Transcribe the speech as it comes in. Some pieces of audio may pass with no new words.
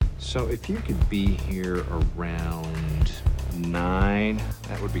So if you could be here around 9,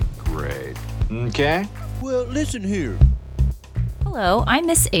 that would be great. Okay? Well, listen here. Hello, I'm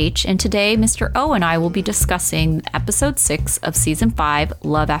Miss H, and today Mr. O and I will be discussing episode 6 of season 5,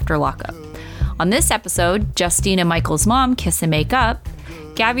 Love After Lockup. On this episode, Justine and Michael's mom kiss and make up,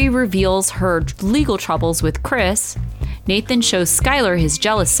 Gabby reveals her legal troubles with Chris, Nathan shows Skylar his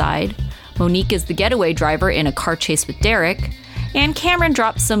jealous side, Monique is the getaway driver in a car chase with Derek, and Cameron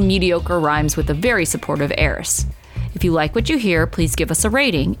drops some mediocre rhymes with a very supportive Eris. If you like what you hear, please give us a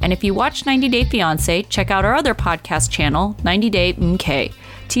rating. And if you watch 90 Day Fiancé, check out our other podcast channel, 90 Day MK,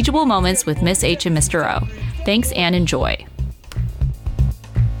 Teachable Moments with Miss H and Mr. O. Thanks and enjoy.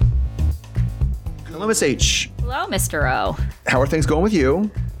 Hello, Miss H. Hello, Mr. O. How are things going with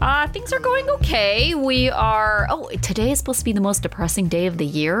you? Things are going okay. Today is supposed to be the most depressing day of the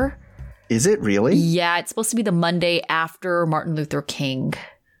year. Is it really? Yeah, it's supposed to be the Monday after Martin Luther King.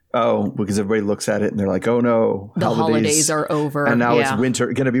 Oh, because everybody looks at it and they're like, oh no. The holidays are over. And now it's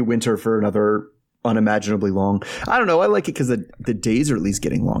winter, going to be winter for another unimaginably long. I don't know. I like it because the days are at least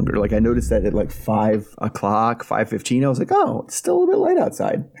getting longer. Like I noticed that at like 5 o'clock, 5:15, I was like, oh, it's still a bit light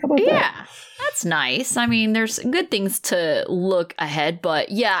outside. How about that? Yeah, that's nice. I mean, there's good things to look ahead,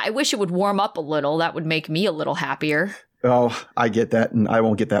 but yeah, I wish it would warm up a little. That would make me a little happier. Oh, I get that. And I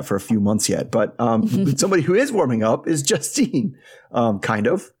won't get that for a few months yet. But somebody who is warming up is Justine, kind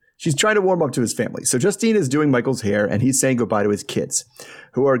of. She's trying to warm up to his family. So Justine is doing Michael's hair and he's saying goodbye to his kids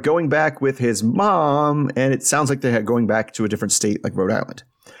who are going back with his mom. And it sounds like they're going back to a different state like Rhode Island.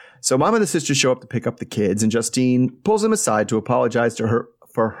 So mom and the sister show up to pick up the kids and Justine pulls them aside to apologize to her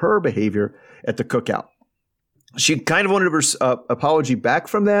for her behavior at the cookout. She kind of wanted her apology back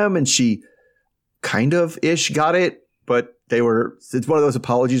from them and she kind of ish got it. But it's one of those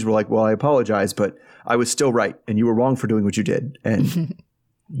apologies where like, well, I apologize, but I was still right. And you were wrong for doing what you did. And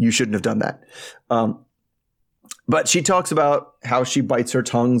you shouldn't have done that. But she talks about how she bites her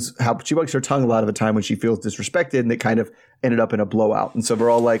tongue a lot of the time when she feels disrespected. And it kind of ended up in a blowout. And so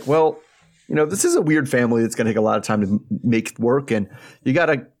we're all like, well, this is a weird family that's going to take a lot of time to make work. And you got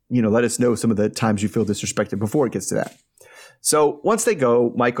to, let us know some of the times you feel disrespected before it gets to that. So once they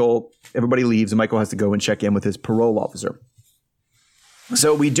go, everybody leaves and Michael has to go and check in with his parole officer.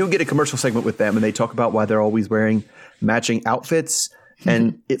 So we do get a commercial segment with them and they talk about why they're always wearing matching outfits.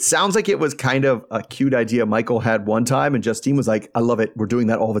 And it sounds like it was kind of a cute idea Michael had one time and Justine was like, I love it. We're doing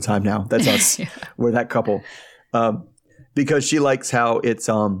that all the time now. That's us. Yeah. We're that couple. Because she likes how it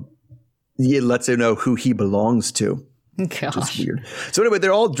lets her know who he belongs to. Gosh. Which is weird. So anyway,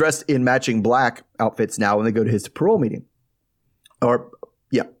 they're all dressed in matching black outfits now when they go to his parole meeting.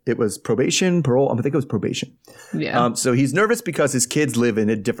 It was parole. I think it was probation. Yeah. So he's nervous because his kids live in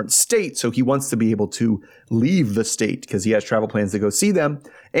a different state. So he wants to be able to leave the state because he has travel plans to go see them.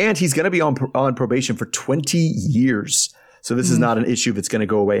 And he's going to be on probation for 20 years. So this is not an issue that's going to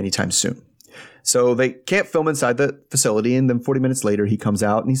go away anytime soon. So they can't film inside the facility. And then 40 minutes later, he comes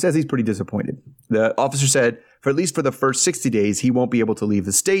out and he says he's pretty disappointed. The officer said for at least for the first 60 days, he won't be able to leave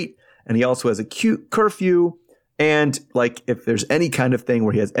the state. And he also has a curfew. And like if there's any kind of thing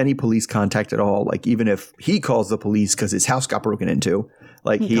where he has any police contact at all, like even if he calls the police because his house got broken into,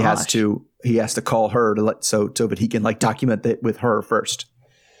 like he has to call her so that he can like document that with her first.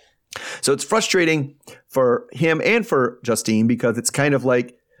 So it's frustrating for him and for Justine because it's kind of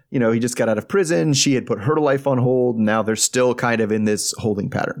like, he just got out of prison. She had put her life on hold. And now they're still kind of in this holding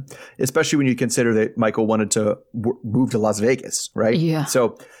pattern, especially when you consider that Michael wanted to move to Las Vegas, right? Yeah.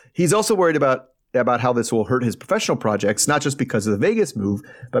 So he's also worried about how this will hurt his professional projects, not just because of the Vegas move,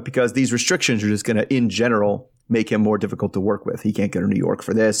 but because these restrictions are just going to, in general, make him more difficult to work with. He can't go to New York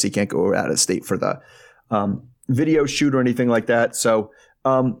for this. He can't go out of state for the video shoot or anything like that. So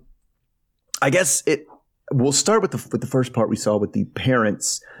I guess we'll start with the first part we saw with the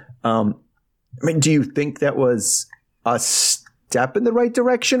parents. Do you think that was a step in the right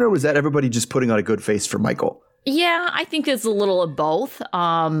direction or was that everybody just putting on a good face for Michael? Yeah, I think it's a little of both.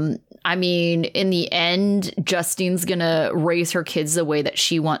 I mean, in the end, Justine's going to raise her kids the way that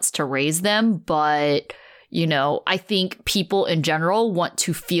she wants to raise them. But, I think people in general want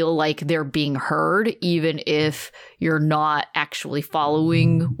to feel like they're being heard, even if you're not actually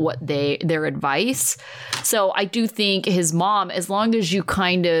following their advice. So I do think his mom, as long as you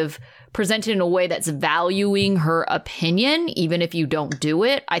kind of present it in a way that's valuing her opinion, even if you don't do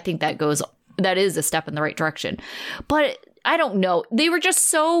it, I think that is a step in the right direction. But I don't know. They were just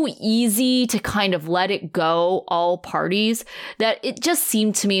so easy to kind of let it go, all parties, that it just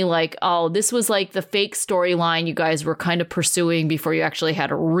seemed to me like, oh, this was like the fake storyline you guys were kind of pursuing before you actually had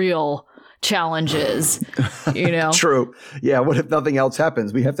a real challenges, you know? True. Yeah. What if nothing else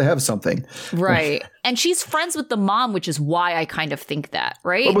happens? We have to have something. Right. And she's friends with the mom, which is why I kind of think that,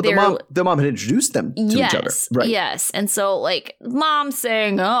 right? Oh, but the mom had introduced them to each other. Right. Yes. And so like mom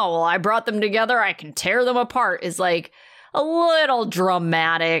saying, oh, well, I brought them together, I can tear them apart is like a little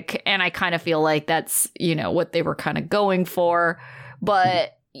dramatic. And I kind of feel like that's, you know, what they were kind of going for.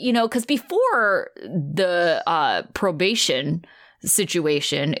 But, you know, because before the probation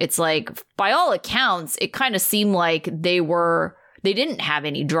situation, it's like, by all accounts, it kind of seemed like they didn't have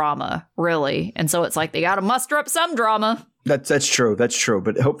any drama, really. And so it's like they got to muster up some drama. That's true. That's true.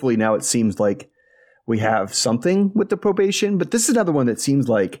 But hopefully now it seems like we have something with the probation. But this is another one that seems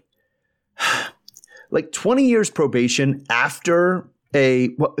like 20 years probation after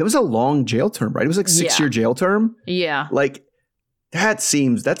it was a long jail term, right? It was like 6-year jail term. Yeah. Like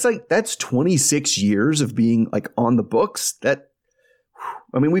that's 26 years of being like on the books.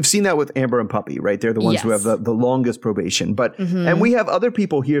 I mean, we've seen that with Amber and Puppy, right? They're the ones who have the longest probation. But and we have other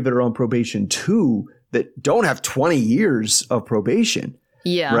people here that are on probation too that don't have 20 years of probation.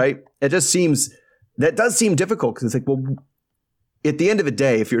 Yeah. Right? That does seem difficult because it's like, well, at the end of the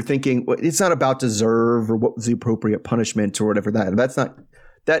day, if you're thinking, well, it's not about deserve or what was the appropriate punishment or whatever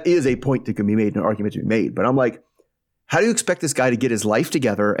that is a point that can be made, an argument to be made. But I'm like, how do you expect this guy to get his life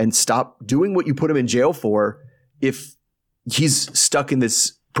together and stop doing what you put him in jail for if he's stuck in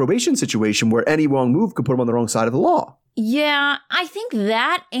this probation situation where any wrong move could put him on the wrong side of the law? Yeah, I think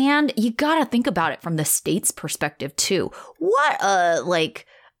that, and you got to think about it from the state's perspective too. What a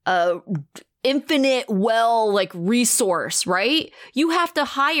infinite resource, right? You have to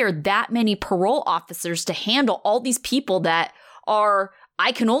hire that many parole officers to handle all these people that are,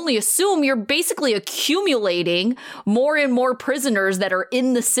 I can only assume you're basically accumulating more and more prisoners that are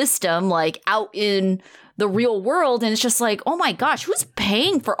in the system, like out in the real world. And it's just like, oh my gosh, who's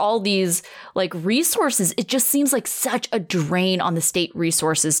paying for all these like resources? It just seems like such a drain on the state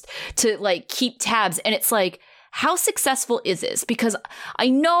resources to like keep tabs. And it's like, how successful is this? Because I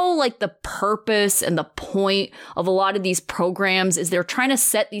know like the purpose and the point of a lot of these programs is they're trying to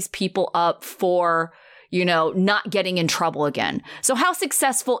set these people up for, you know, not getting in trouble again. So how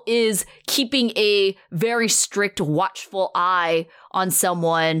successful is keeping a very strict, watchful eye on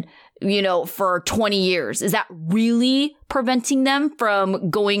someone, you know, for 20 years? Is that really preventing them from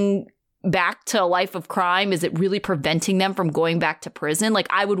going back to a life of crime? Is it really preventing them from going back to prison? Like,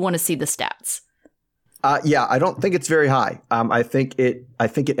 I would want to see the stats. Yeah, I don't think it's very high. I think it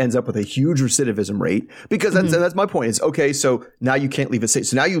ends up with a huge recidivism rate because that's my point. Is okay. So now you can't leave the state.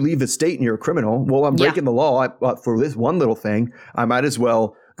 So now you leave the state and you're a criminal. Well, I'm breaking the law for this one little thing. I might as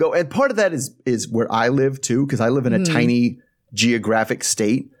well go. And part of that is where I live too, because I live in a tiny geographic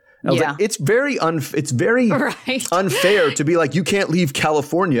state. And I was like, it's very unfair to be like, you can't leave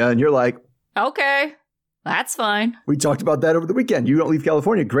California, and you're like, okay. That's fine. We talked about that over the weekend. You don't leave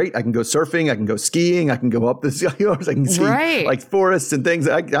California. Great. I can go surfing. I can go skiing. I can go up this, I can see like forests and things.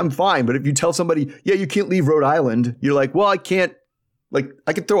 I'm fine. But if you tell somebody, yeah, you can't leave Rhode Island, you're like, well, I can't. Like,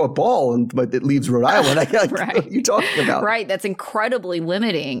 I could throw a ball, but it leaves Rhode Island. Right. What are you talking about? Right. That's incredibly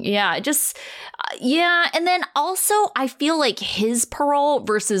limiting. Yeah. And then also, I feel like his parole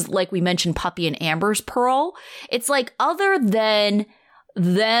versus, like we mentioned, Puppy and Amber's parole, it's like, other than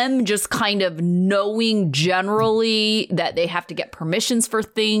them just kind of knowing generally that they have to get permissions for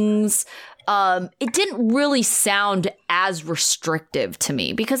things, it didn't really sound as restrictive to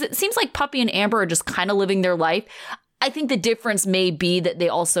me, because it seems like Puppy and Amber are just kind of living their life. I think the difference may be that they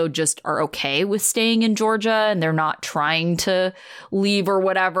also just are okay with staying in Georgia and they're not trying to leave or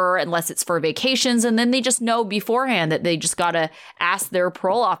whatever unless it's for vacations. And then they just know beforehand that they just got to ask their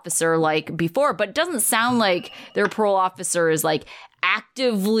parole officer like before. But it doesn't sound like their parole officer is like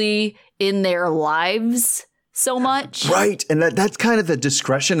actively in their lives so much. Right. And that's kind of the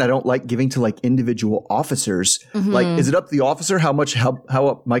discretion I don't like giving to like individual officers. Like, is it up to the officer how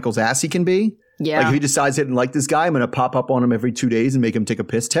up Michael's ass he can be? Yeah. Like, if he decides he didn't like this guy, I'm going to pop up on him every 2 days and make him take a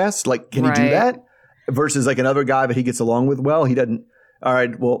piss test. Like, can he do that? Versus like another guy that he gets along with well, he doesn't. All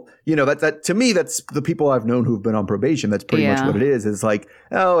right. Well, you know, that to me, that's the people I've known who've been on probation. That's pretty much what it is. It's like,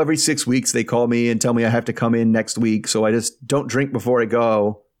 oh, every 6 weeks they call me and tell me I have to come in next week. So I just don't drink before I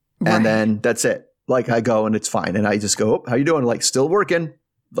go. And then that's it. Like, I go and it's fine. And I just go, oh, how you doing? Like, still working.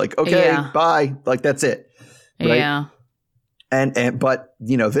 Like, okay, bye. Like, that's it. Right? Yeah. But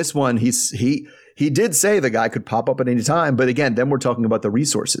you know, this one, he did say the guy could pop up at any time. But again, then we're talking about the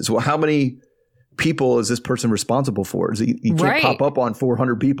resources. Well, how many people is this person responsible for? He can't Right. pop up on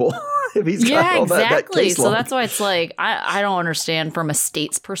 400 people if he's got all that exactly. case So log. that's why it's like, I don't understand from a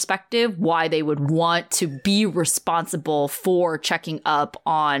state's perspective why they would want to be responsible for checking up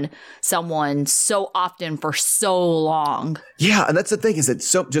on someone so often for so long. Yeah, and that's the thing is that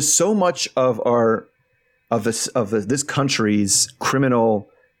so much of this country's criminal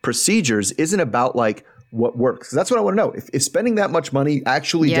procedures isn't about like what works. That's what I want to know. If spending that much money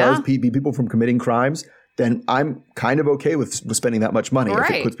actually does keep people from committing crimes, then I'm kind of okay with spending that much money if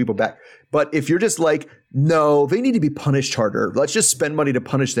it puts people back. But if you're just like, no, they need to be punished harder. Let's just spend money to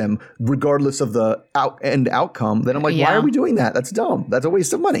punish them regardless of the end outcome. Then I'm like, why are we doing that? That's dumb. That's a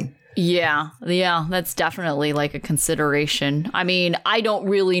waste of money. Yeah, that's definitely like a consideration. I mean, I don't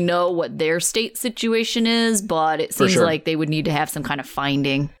really know what their state situation is, but it seems like they would need to have some kind of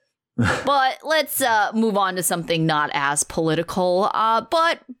finding. But let's move on to something not as political,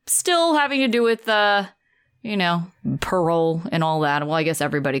 but still having to do with, parole and all that. Well, I guess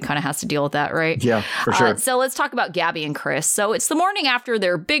everybody kind of has to deal with that, right? Yeah, for sure. So let's talk about Gabby and Chris. So it's the morning after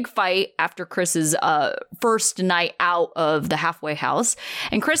their big fight, after Chris's first night out of the halfway house.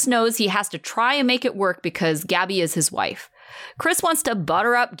 And Chris knows he has to try and make it work because Gabby is his wife. Chris wants to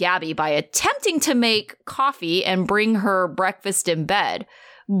butter up Gabby by attempting to make coffee and bring her breakfast in bed,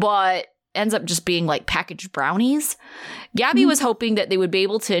 but ends up just being like packaged brownies. Gabby was hoping that they would be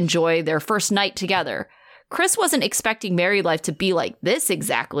able to enjoy their first night together. Chris wasn't expecting married life to be like this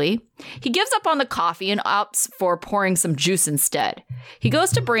exactly. He gives up on the coffee and opts for pouring some juice instead. He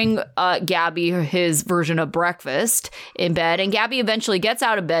goes to bring Gabby his version of breakfast in bed, and Gabby eventually gets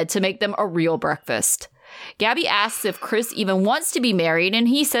out of bed to make them a real breakfast. Gabby asks if Chris even wants to be married, and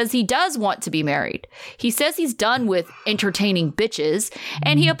he says he does want to be married. He says he's done with entertaining bitches,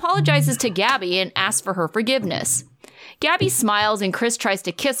 and he apologizes to Gabby and asks for her forgiveness. Gabby smiles, and Chris tries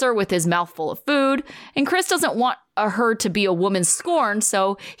to kiss her with his mouth full of food, and Chris doesn't want her to be a woman scorned,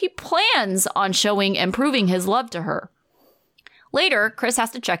 so he plans on showing and proving his love to her. Later, Chris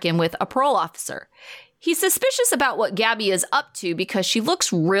has to check in with a parole officer. He's suspicious about what Gabby is up to because she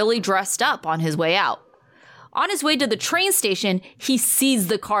looks really dressed up on his way out. On his way to the train station, he sees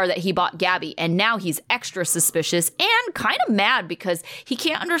the car that he bought Gabby, and now he's extra suspicious and kind of mad because he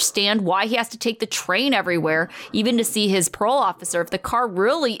can't understand why he has to take the train everywhere, even to see his parole officer, if the car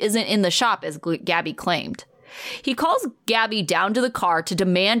really isn't in the shop as Gabby claimed. He calls Gabby down to the car to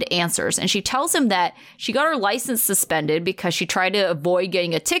demand answers, and she tells him that she got her license suspended because she tried to avoid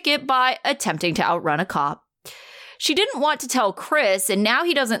getting a ticket by attempting to outrun a cop. She didn't want to tell Chris, and now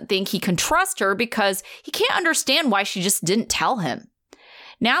he doesn't think he can trust her because he can't understand why she just didn't tell him.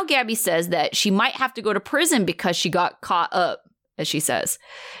 Now Gabby says that she might have to go to prison because she got caught up, as she says.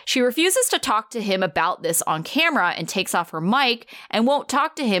 She refuses to talk to him about this on camera and takes off her mic and won't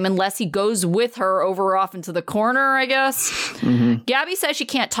talk to him unless he goes with her over off into the corner, I guess. Mm-hmm. Gabby says she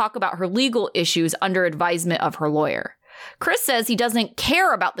can't talk about her legal issues under advisement of her lawyer. Chris says he doesn't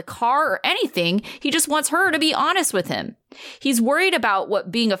care about the car or anything. He just wants her to be honest with him. He's worried about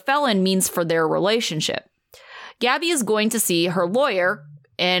what being a felon means for their relationship. Gabby is going to see her lawyer,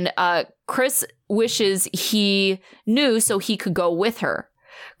 and Chris wishes he knew so he could go with her.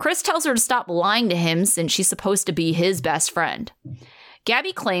 Chris tells her to stop lying to him since she's supposed to be his best friend.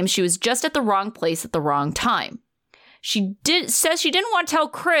 Gabby claims she was just at the wrong place at the wrong time. She says she didn't want to tell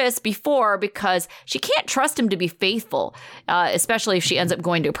Chris before because she can't trust him to be faithful, especially if she ends up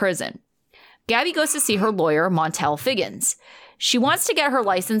going to prison. Gabby goes to see her lawyer, Montel Figgins. She wants to get her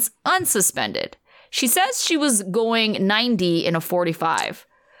license unsuspended. She says she was going 90 in a 45.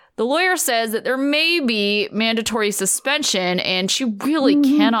 The lawyer says that there may be mandatory suspension and she really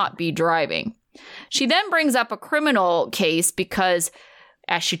cannot be driving. She then brings up a criminal case because,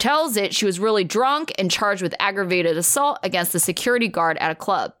 as she tells it, she was really drunk and charged with aggravated assault against the security guard at a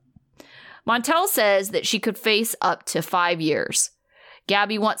club. Montel says that she could face up to 5 years.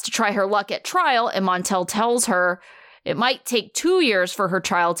 Gabby wants to try her luck at trial, and Montel tells her it might take 2 years for her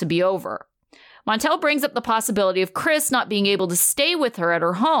trial to be over. Montel brings up the possibility of Chris not being able to stay with her at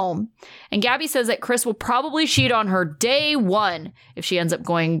her home, and Gabby says that Chris will probably cheat on her day one if she ends up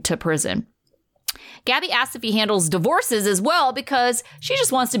going to prison. Gabby asks if he handles divorces as well because she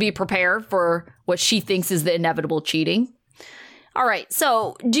just wants to be prepared for what she thinks is the inevitable cheating. All right,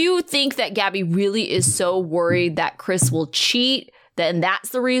 so do you think that Gabby really is so worried that Chris will cheat, then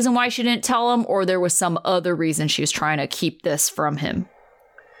that's the reason why she didn't tell him, or there was some other reason she was trying to keep this from him?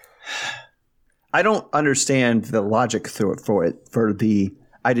 I don't understand the logic through it for the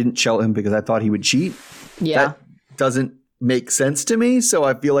I didn't tell him because I thought he would cheat. Yeah. That doesn't make sense to me, so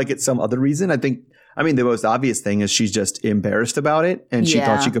I feel like it's some other reason. I think I mean, the most obvious thing is she's just embarrassed about it, and she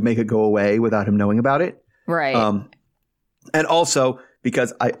thought she could make it go away without him knowing about it. Right. And also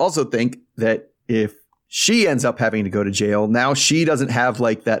because I also think that if she ends up having to go to jail, now she doesn't have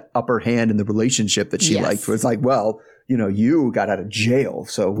like that upper hand in the relationship that she liked, where it's like, well, you know, you got out of jail.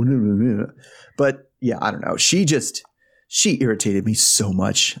 So, but yeah, I don't know. She irritated me so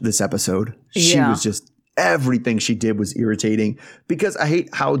much this episode. She was just, everything she did was irritating because I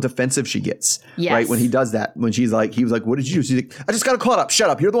hate how defensive she gets. Yes. Right. When he does that, when he was like, what did you do? She's like, I just got caught up. Shut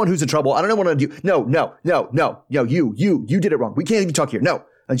up. You're the one who's in trouble. I don't know what to do. No, you did it wrong. We can't even talk here. No.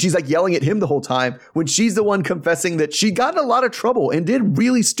 And she's like yelling at him the whole time when she's the one confessing that she got in a lot of trouble and did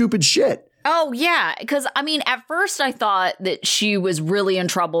really stupid shit. Oh, yeah. Because, I mean, at first I thought that she was really in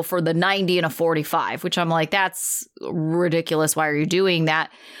trouble for the 90 and a 45, which I'm like, that's ridiculous. Why are you doing that?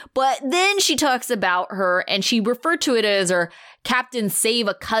 But then she talks about her and she referred to it as her Captain Save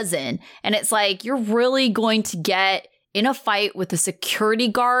a Cousin. And it's like, you're really going to get in a fight with a security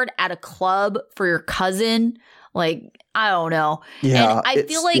guard at a club for your cousin? Like, I don't know. Yeah, and I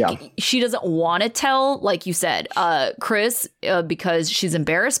feel like she doesn't want to tell, like you said, Chris, because she's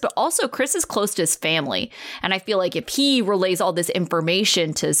embarrassed. But also Chris is close to his family. And I feel like if he relays all this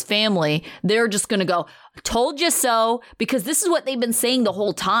information to his family, they're just going to go, told you so, because this is what they've been saying the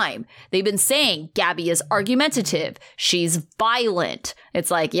whole time. They've been saying Gabby is argumentative. She's violent.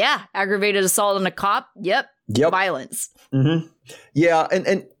 It's like, yeah, aggravated assault on a cop. Yep. Violence. Mm-hmm. Yeah.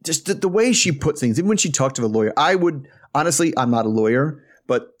 And just the way she puts things, even when she talked to the lawyer, honestly, I'm not a lawyer,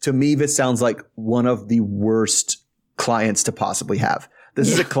 but to me, this sounds like one of the worst clients to possibly have. This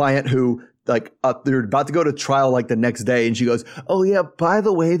is a client who, like, they're about to go to trial like the next day, and she goes, oh, yeah, by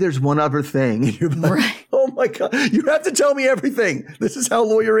the way, there's one other thing. And you're like, oh, my God, you have to tell me everything. This is how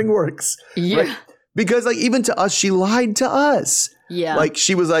lawyering works. Yeah. Right? Because, like, even to us, she lied to us. Yeah. Like,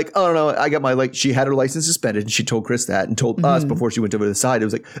 she was like, oh, no, she had her license suspended, and she told Chris that and told us before she went over to the side. It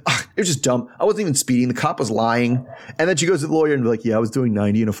was like, it was just dumb. I wasn't even speeding. The cop was lying. And then she goes to the lawyer and be like, yeah, I was doing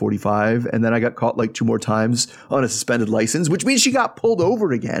 90 and a 45. And then I got caught like 2 more times on a suspended license, which means she got pulled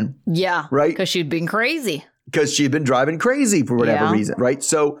over again. Yeah. Right. Because she'd been crazy. Because she'd been driving crazy for whatever reason. Right.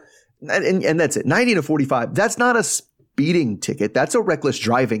 So, and that's it. 90 and a 45. That's not a speeding ticket. That's a reckless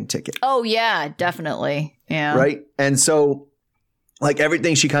driving ticket. Oh, yeah, definitely. Yeah. Right. And so, like,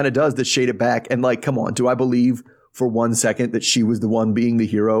 everything she kind of does to shade it back. And, like, come on, do I believe for 1 second that she was the one being the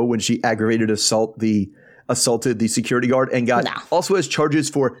hero when she aggravated assaulted the security guard and also has charges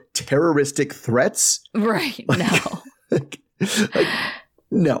for terroristic threats? Right. No.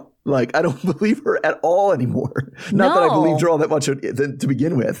 No. Like, I don't believe her at all anymore. Not that I believed her all that much to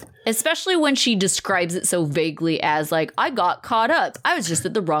begin with. Especially when she describes it so vaguely as, like, I got caught up. I was just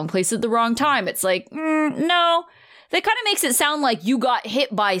at the wrong place at the wrong time. It's like, no. That kind of makes it sound like you got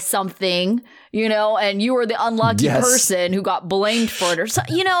hit by something, you know, and you were the unlucky person who got blamed for it, or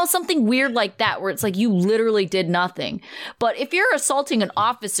something weird like that, where it's like you literally did nothing. But if you're assaulting an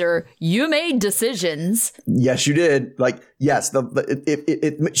officer, you made decisions. Yes, you did. Like, yes,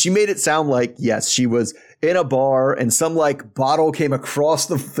 she made it sound like, yes, she was in a bar and some like bottle came across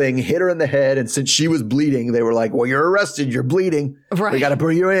the thing, hit her in the head, and since she was bleeding, they were like, well, you're arrested, you're bleeding. Right. We got to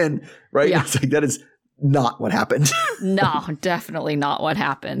bring you in. Right. Yeah. It's like, that is not what happened. No, definitely not what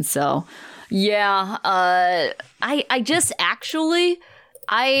happened. So, yeah, I just actually,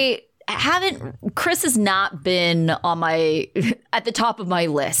 Chris has not been on at the top of my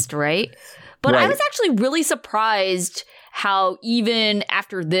list, right? But I was actually really surprised how even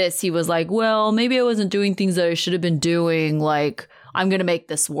after this, he was like, well, maybe I wasn't doing things that I should have been doing. Like, I'm going to make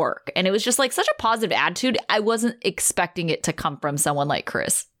this work. And it was just like such a positive attitude. I wasn't expecting it to come from someone like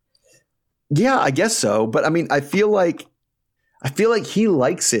Chris. Yeah, I guess so. But I mean, I feel like he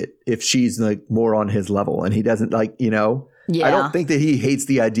likes it if she's like more on his level and he doesn't like, I don't think that he hates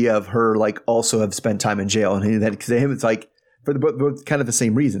the idea of her like also have spent time in jail. And that to him, it's like for both kind of the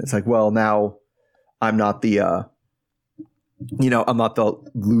same reason. It's like, well, now I'm not the, I'm not the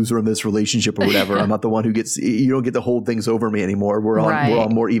loser in this relationship or whatever. I'm not the one who gets, you don't get to hold things over me anymore. We're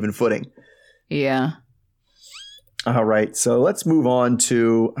on more even footing. Yeah. All right, so let's move on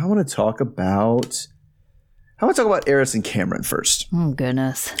to, I want to talk about Eris and Cameron first. Oh,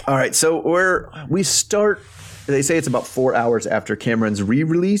 goodness. All right, so we start, they say it's about 4 hours after Cameron's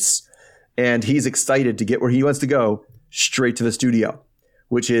re-release, and he's excited to get where he wants to go, straight to the studio,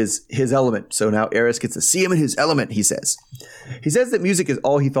 which is his element. So now Eris gets to see him in his element, he says. He says that music is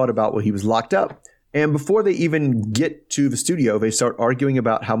all he thought about when he was locked up. And before they even get to the studio, they start arguing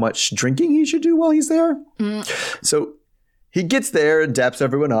about how much drinking he should do while he's there. So he gets there and daps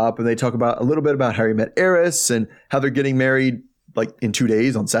everyone up, and they talk about a little bit about how he met Eris and how they're getting married like in 2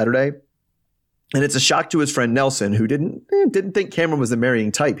 days on Saturday. And it's a shock to his friend Nelson, who didn't think Cameron was the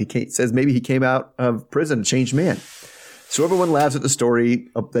marrying type. Says maybe he came out of prison a changed man. So everyone laughs at the story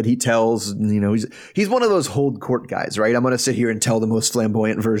that he tells. He's one of those hold court guys, right? I'm going to sit here and tell the most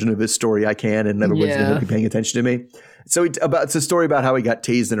flamboyant version of his story I can, and everyone's going to be paying attention to me. So it's a story about how he got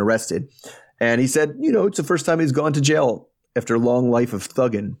tased and arrested. And he said, it's the first time he's gone to jail after a long life of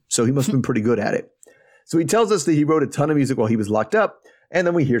thugging. So he must have been pretty good at it. So he tells us that he wrote a ton of music while he was locked up. And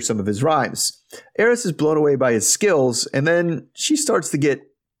then we hear some of his rhymes. Eris is blown away by his skills, and then she starts to get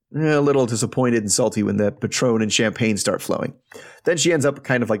a little disappointed and salty when the Patron and champagne start flowing. Then she ends up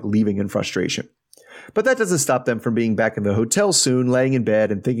kind of like leaving in frustration. But that doesn't stop them from being back in the hotel soon, laying in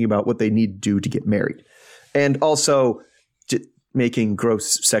bed and thinking about what they need to do to get married. And also making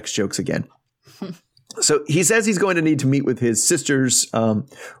gross sex jokes again. So he says he's going to need to meet with his sisters he'll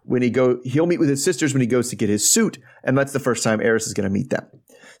meet with his sisters when he goes to get his suit. And that's the first time Eris is going to meet them.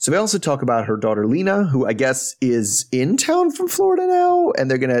 So they also talk about her daughter, Lena, who I guess is in town from Florida now. And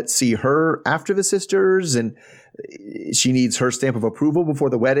they're going to see her after the sisters. And she needs her stamp of approval before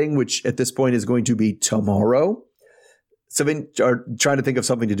the wedding, which at this point is going to be tomorrow. So they are trying to think of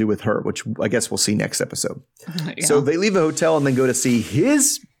something to do with her, which I guess we'll see next episode. Yeah. So they leave the hotel and then go to see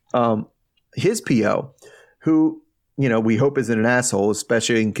his PO, who, we hope isn't an asshole,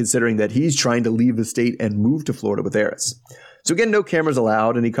 especially considering that he's trying to leave the state and move to Florida with Eris. So again, no cameras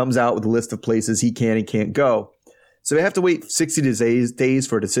allowed, and he comes out with a list of places he can and can't go. So they have to wait 60 days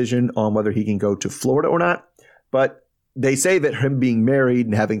for a decision on whether he can go to Florida or not. But they say that him being married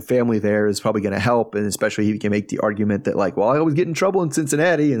and having family there is probably going to help, and especially he can make the argument that I always get in trouble in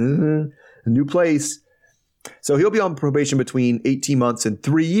Cincinnati and a new place. So he'll be on probation between 18 months and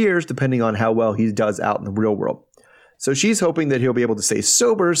 3 years, depending on how well he does out in the real world. So she's hoping that he'll be able to stay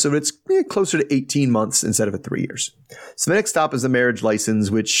sober, so it's closer to 18 months instead of 3 years. So the next stop is the marriage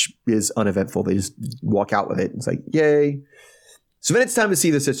license, which is uneventful. They just walk out with it. It's like, yay. So then it's time to see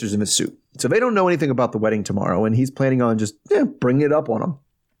the sisters in the suit. So they don't know anything about the wedding tomorrow, and he's planning on just bringing it up on them.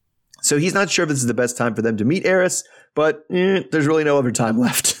 So he's not sure if this is the best time for them to meet Eris, but there's really no other time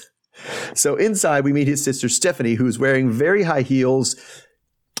left. So inside, we meet his sister, Stephanie, who's wearing very high heels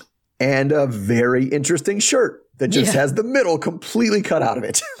and a very interesting shirt that just has the middle completely cut out of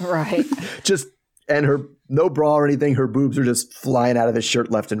it. Right. And her no bra or anything. Her boobs are just flying out of the shirt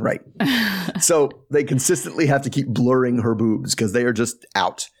left and right. So they consistently have to keep blurring her boobs because they are just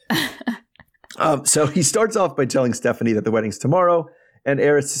out. So he starts off by telling Stephanie that the wedding's tomorrow, and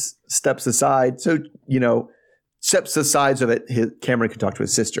Eris steps aside. So, steps aside so that Cameron can talk to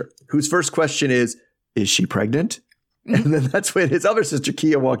his sister, whose first question is she pregnant? And then that's when his other sister,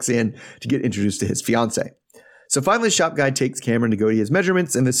 Kia, walks in to get introduced to his fiance. So finally, shop guy takes Cameron to go to his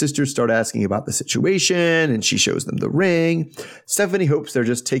measurements, and the sisters start asking about the situation, and she shows them the ring. Stephanie hopes they're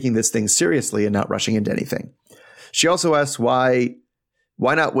just taking this thing seriously and not rushing into anything. She also asks why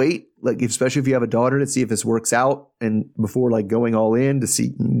not wait, especially if you have a daughter, to see if this works out, and before going all in to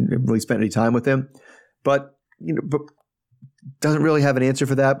see really spend any time with him. But doesn't really have an answer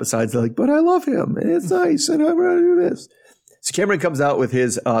for that besides but I love him and it's nice and I'm ready to do this. So Cameron comes out with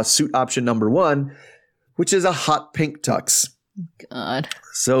his suit option number 1, which is a hot pink tux. God.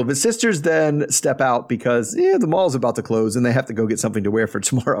 So the sisters then step out because the mall's about to close and they have to go get something to wear for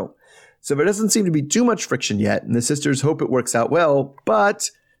tomorrow. So there doesn't seem to be too much friction yet, and the sisters hope it works out well, but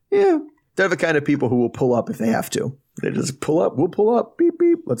they're the kind of people who will pull up if they have to. They just pull up, we'll pull up, beep,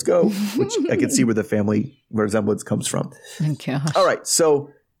 beep, let's go. Which I can see where the family resemblance comes from. Oh, gosh. All right, so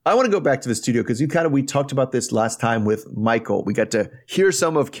I want to go back to the studio because we talked about this last time with Michael. We got to hear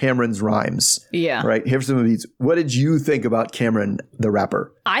some of Cameron's rhymes. Yeah. Right? Here's some of these. What did you think about Cameron, the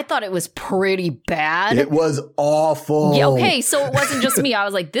rapper? I thought it was pretty bad. It was awful. Yeah, okay, so it wasn't just me. I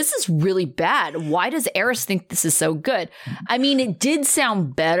was like, this is really bad. Why does Eris think this is so good? I mean, it did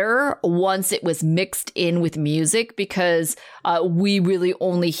sound better once it was mixed in with music because we really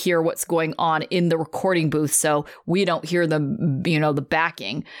only hear what's going on in the recording booth, so we don't hear the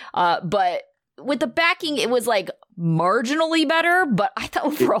backing. But with the backing, it was marginally better, but I thought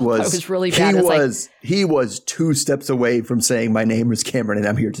overall it was really bad. He was 2 steps away from saying my name is Cameron and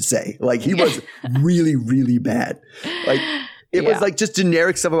I'm here to say. He was really, really bad. It was just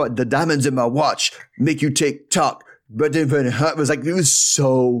generic stuff about the diamonds in my watch make you take talk. But it was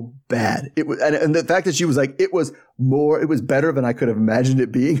so bad. It was, and the fact that she was it was better than I could have imagined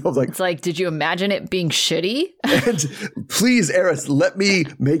it being. I was it's did you imagine it being shitty? And please, Eris, let me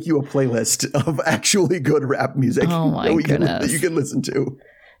make you a playlist of actually good rap music. Oh my goodness. That you can listen to.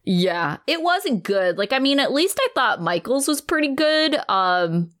 Yeah, it wasn't good. At least I thought Michael's was pretty good.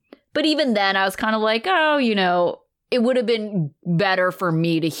 But even then I was kind of it would have been better for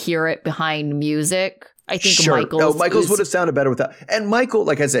me to hear it behind music. I think Michael's would have sounded better without. And Michael,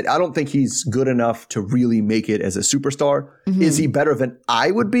 like I said, I don't think he's good enough to really make it as a superstar. Mm-hmm. Is he better than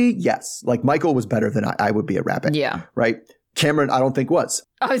I would be? Yes. Like Michael was better than I would be at rapping. Yeah. Right. Cameron, I don't think was.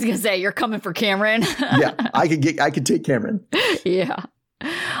 I was going to say, you're coming for Cameron. Yeah. I could take Cameron. Yeah.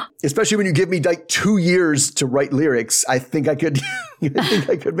 Especially when you give me like 2 years to write lyrics, I think I could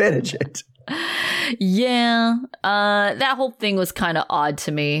manage it. Yeah. That whole thing was kind of odd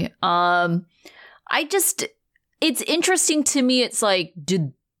to me. It's interesting to me. It's like,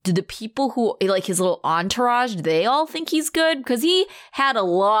 do the people who, like his little entourage, they all think he's good? Because he had a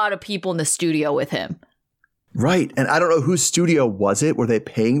lot of people in the studio with him. Right. And I don't know whose studio was it? Were they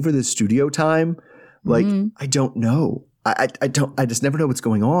paying for the studio time? Like, I don't know. I just never know what's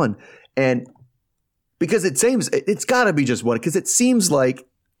going on. And because it's got to be just one, because it seems like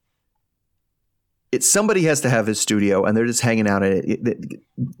somebody has to have his studio and they're just hanging out in it.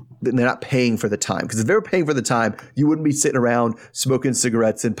 They're not paying for the time. Because if they were paying for the time, you wouldn't be sitting around smoking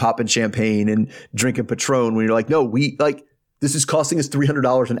cigarettes and popping champagne and drinking Patron when you're like, no, this is costing us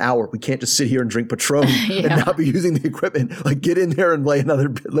 $300 an hour. We can't just sit here and drink Patron and not be using the equipment. Like get in there and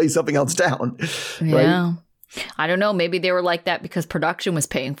lay something else down. Yeah. Right? I don't know. Maybe they were like that because production was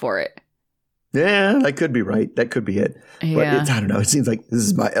paying for it. Yeah, that could be right. That could be it. Yeah. But I don't know. It seems like this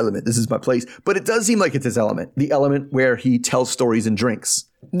is my element. This is my place. But it does seem like it's his element. The element where he tells stories and drinks.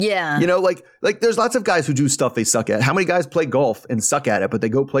 Yeah. You know, like there's lots of guys who do stuff they suck at. How many guys play golf and suck at it, but they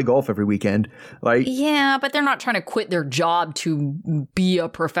go play golf every weekend? Like, yeah, but they're not trying to quit their job to be a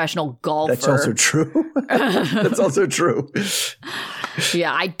professional golfer. That's also true. That's also true.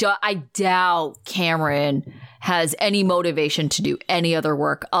 Yeah, I doubt Cameron has any motivation to do any other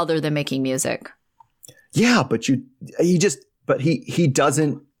work other than making music. Yeah, but he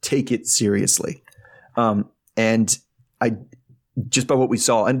doesn't take it seriously. And just by what we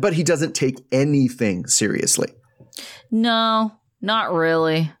saw, but he doesn't take anything seriously. No, not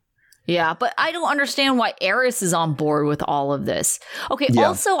really. Yeah, but I don't understand why Eris is on board with all of this. Okay, yeah.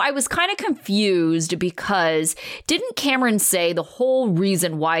 Also, I was kind of confused because didn't Cameron say the whole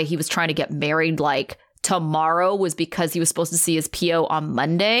reason why he was trying to get married like tomorrow was because he was supposed to see his PO on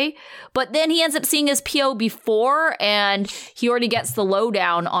Monday? But then he ends up seeing his PO before and he already gets the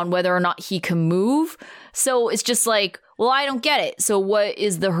lowdown on whether or not he can move. So it's just like, well, I don't get it. So what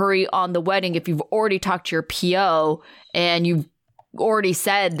is the hurry on the wedding if you've already talked to your PO and you've already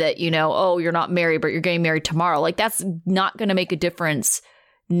said that, oh, you're not married, but you're getting married tomorrow? Like, that's not going to make a difference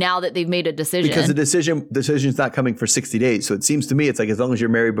now that they've made a decision. Because the decision's not coming for 60 days. So it seems to me it's like as long as you're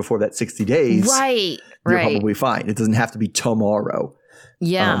married before that 60 days, you're probably fine. It doesn't have to be tomorrow.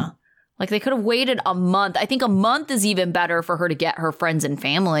 Yeah. Like they could have waited a month. I think a month is even better for her to get her friends and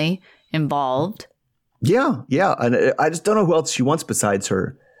family involved. Yeah. And I just don't know who else she wants besides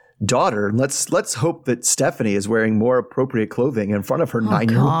her daughter. And let's hope that Stephanie is wearing more appropriate clothing in front of her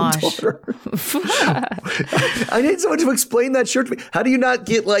 9-year-old daughter. I need someone to explain that shirt to me. How do you not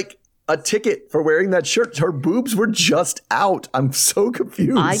get like a ticket for wearing that shirt? Her boobs were just out. I'm so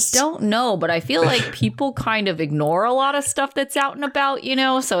confused. I don't know, but I feel like people kind of ignore a lot of stuff that's out and about,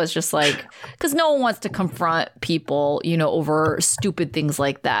 so it's just like, because no one wants to confront people, over stupid things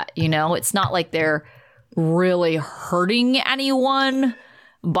like that. It's not like they're really hurting anyone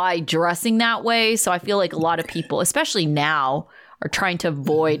by dressing that way. So I feel like a lot of people, especially now, are trying to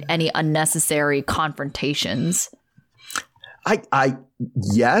avoid any unnecessary confrontations.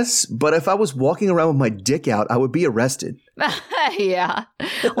 Yes, but if I was walking around with my dick out, I would be arrested. Yeah.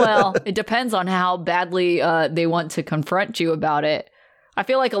 Well, it depends on how badly they want to confront you about it. I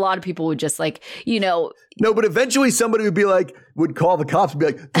feel like a lot of people would just like, No, but eventually somebody would call the cops and be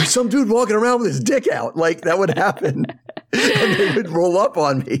like, there's some dude walking around with his dick out. Like that would happen. And they would roll up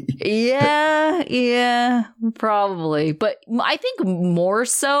on me. Yeah, probably. But I think more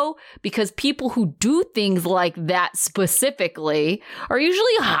so because people who do things like that specifically are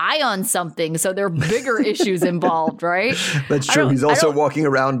usually high on something. So there are bigger issues involved, right? That's true. He's also walking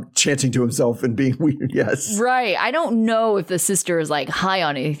around chanting to himself and being weird. Yes. Right. I don't know if the sister is like high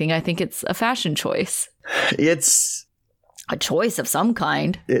on anything. I think it's a fashion choice. It's a choice of some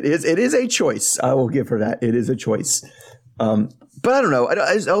kind. It is a choice. I will give her that. It is a choice. But I don't know.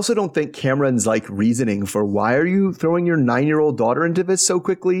 I also don't think Cameron's like reasoning for why are you throwing your 9-year-old daughter into this so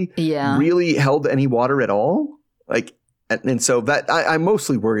quickly? Yeah. Really held any water at all? Like, and so that I'm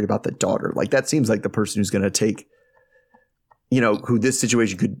mostly worried about the daughter. Like that seems like the person who's going to take, who this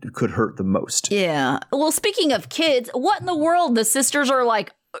situation could hurt the most. Yeah. Well, speaking of kids, what in the world? The sisters are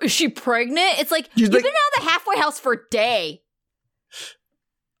like, is she pregnant? It's like, you've been out of the halfway house for a day.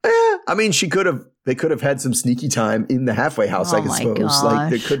 I I mean, they could have had some sneaky time in the halfway house, I suppose. Gosh. Like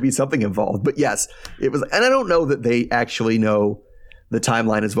there could be something involved. But yes, it was, and I don't know that they actually know the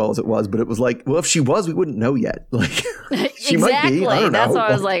timeline as well as it was, but it was like, well, if she was, we wouldn't know yet. Like she might be. I don't know. That's why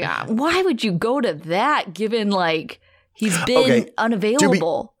I was like, why would you go to that given like he's been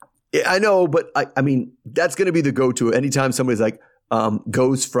unavailable? I know, but I mean, that's going to be the go-to. Anytime somebody's like,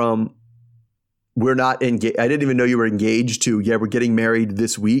 goes from, we're not engaged, I didn't even know you were engaged to, yeah, we're getting married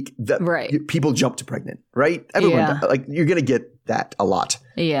this week. People jump to pregnant, right? Everyone, like, you're going to get that a lot.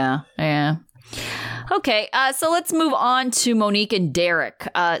 Yeah. Okay, so let's move on to Monique and Derek.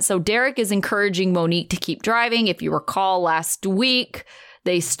 So Derek is encouraging Monique to keep driving. If you recall last week,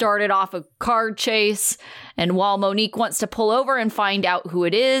 they started off a car chase. And while Monique wants to pull over and find out who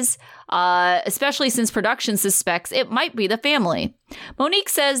it is, especially since production suspects it might be the family, Monique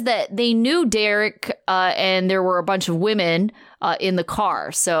says that they knew Derek and there were a bunch of women in the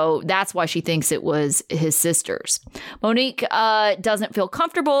car. So that's why she thinks it was his sisters. Monique doesn't feel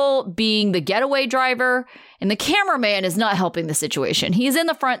comfortable being the getaway driver, and the cameraman is not helping the situation. He's in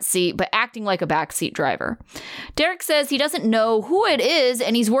the front seat, but acting like a backseat driver. Derek says he doesn't know who it is,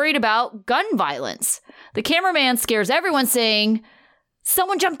 and he's worried about gun violence. The cameraman scares everyone, saying,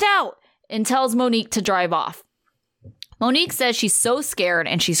 "Someone jumped out," and tells Monique to drive off. Monique says she's so scared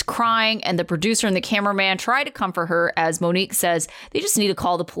and she's crying, and the producer and the cameraman try to comfort her as Monique says they just need to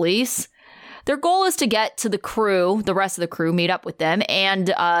call the police. Their goal is to get to the crew, the rest of the crew, meet up with them,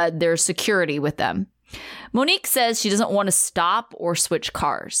 and there's security with them. Monique says she doesn't want to stop or switch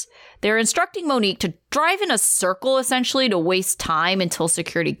cars. They're instructing Monique to drive in a circle, essentially, to waste time until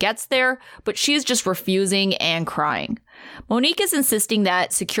security gets there, but she's just refusing and crying. Monique is insisting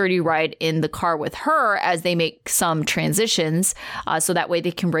that security ride in the car with her as they make some transitions, so that way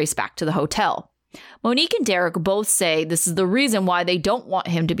they can race back to the hotel. Monique and Derek both say this is the reason why they don't want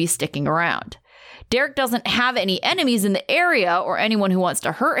him to be sticking around. Derek doesn't have any enemies in the area or anyone who wants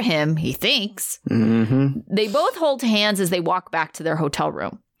to hurt him, he thinks. Mm-hmm. They both hold hands as they walk back to their hotel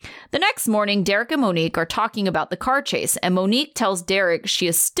room. The next morning, Derek and Monique are talking about the car chase, and Monique tells Derek she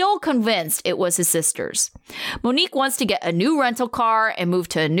is still convinced it was his sisters. Monique wants to get a new rental car and move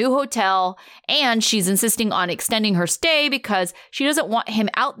to a new hotel, and she's insisting on extending her stay because she doesn't want him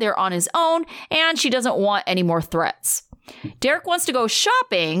out there on his own, and she doesn't want any more threats. Derek wants to go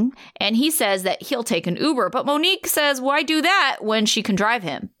shopping, and he says that he'll take an Uber, but Monique says why do that when she can drive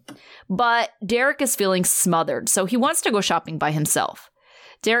him? But Derek is feeling smothered, so he wants to go shopping by himself.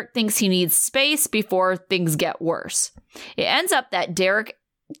 Derek thinks he needs space before things get worse. It ends up that Derek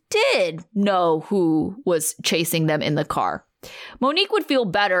did know who was chasing them in the car. Monique would feel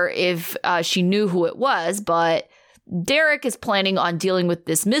better if she knew who it was, but Derek is planning on dealing with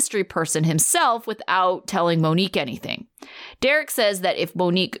this mystery person himself without telling Monique anything. Derek says that if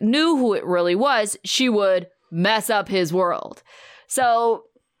Monique knew who it really was, she would mess up his world. So,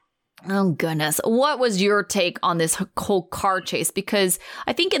 oh goodness, what was your take on this whole car chase? Because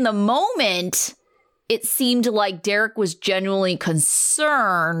I think in the moment, it seemed like Derek was genuinely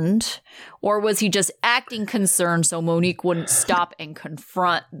concerned, or was he just acting concerned so Monique wouldn't stop and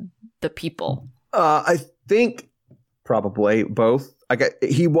confront the people? I think probably both.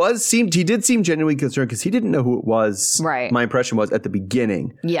 He did seem genuinely concerned because he didn't know who it was. Right. My impression was at the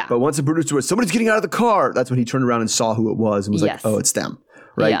beginning. Yeah. But once the producer was, somebody's getting out of the car, that's when he turned around and saw who it was and was like, oh, it's them.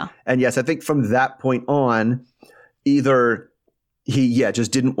 Right. Yeah. And yes, I think from that point on, either he,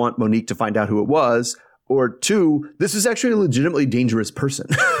 just didn't want Monique to find out who it was, or two, this is actually a legitimately dangerous person.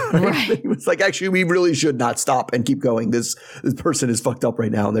 Right? He was like, actually, we really should not stop and keep going. This person is fucked up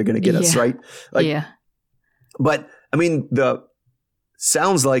right now and they're going to get us, right? Like, yeah. But I mean,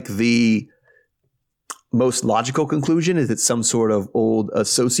 sounds like the most logical conclusion is it's some sort of old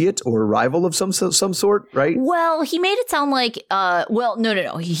associate or rival of some sort, right? Well, he made it sound like,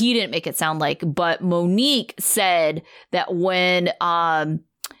 no. He didn't make it sound like, but Monique said that when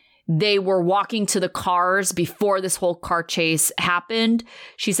they were walking to the cars before this whole car chase happened,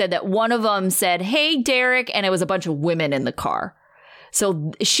 she said that one of them said, "Hey, Derek," and it was a bunch of women in the car.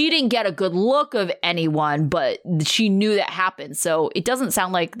 So she didn't get a good look of anyone, but she knew that happened. So it doesn't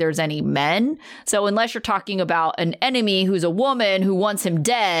sound like there's any men. So unless you're talking about an enemy who's a woman who wants him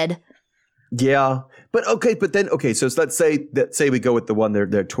dead. Yeah. But okay. So let's say we go with the one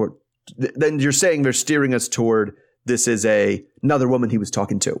they're toward. Then you're saying they're steering us toward this is another woman he was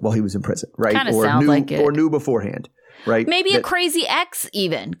talking to while he was in prison, right? Kind of sounds like it. Or knew beforehand. right? Maybe a crazy ex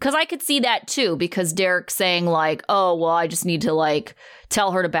even, because I could see that too, because Derek's saying like, oh, well, I just need to like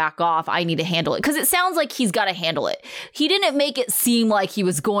tell her to back off. I need to handle it. Because it sounds like he's got to handle it. He didn't make it seem like he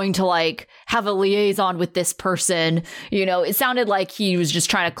was going to like have a liaison with this person. You know, it sounded like he was just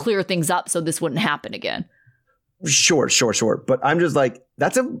trying to clear things up so this wouldn't happen again. Sure. But I'm just like,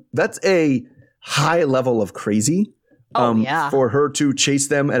 that's a high level of crazy. For her to chase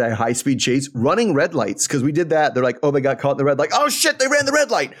them at a high speed chase, running red lights. Because we did that. They're like, oh, they got caught in the red light. Oh, shit, they ran the red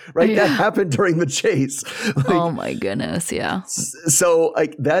light. Right. Yeah. That happened during the chase. Like, oh, my goodness. Yeah. So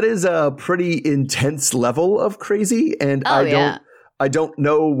like that is a pretty intense level of crazy. And I don't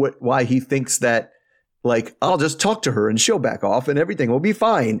know why he thinks that like, I'll just talk to her and she'll back off and everything will be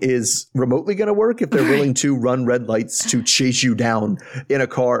fine is remotely going to work if they're willing to run red lights to chase you down in a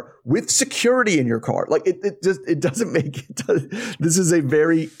car with security in your car. Like it doesn't make it. This is a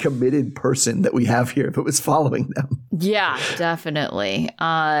very committed person that we have here if it was following them. Yeah, definitely.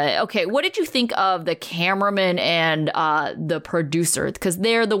 Okay. What did you think of the cameraman and the producer? Because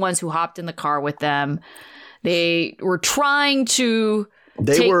they're the ones who hopped in the car with them. They were trying to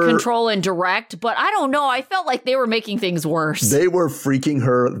take control and direct, but I don't know. I felt like they were making things worse. They were freaking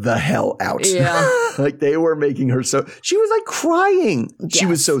her the hell out. Yeah. Like they were making her she was like crying. Yes. She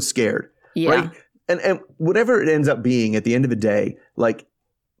was so scared. Yeah. Right. And whatever it ends up being at the end of the day, like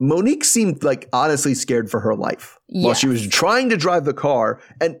Monique seemed like honestly scared for her life while she was trying to drive the car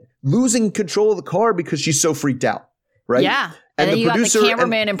and losing control of the car because she's so freaked out. Right. Yeah. And then you got the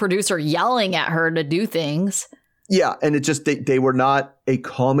cameraman and producer yelling at her to do things. Yeah, and it just they were not a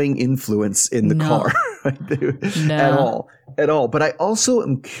calming influence in the car at all. But I also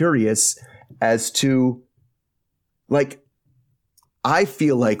am curious as to, like, I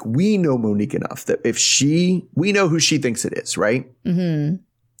feel like we know Monique enough that we know who she thinks it is, right? Mm-hmm.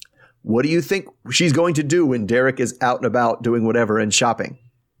 What do you think she's going to do when Derek is out and about doing whatever and shopping?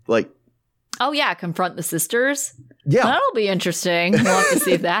 Like, oh yeah, confront the sisters. Yeah. That'll be interesting. We'll have to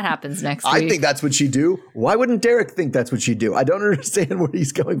see if that happens next week. I think that's what she'd do. Why wouldn't Derek think that's what she'd do? I don't understand where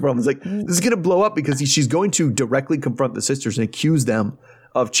he's coming from. It's like, this is going to blow up because she's going to directly confront the sisters and accuse them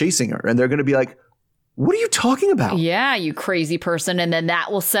of chasing her. And they're going to be like, what are you talking about? Yeah, you crazy person. And then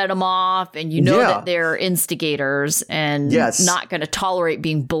that will set them off. And you know that they're instigators and not going to tolerate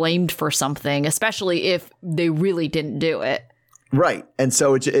being blamed for something, especially if they really didn't do it. Right. And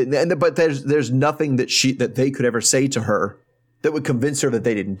so but there's nothing that they could ever say to her that would convince her that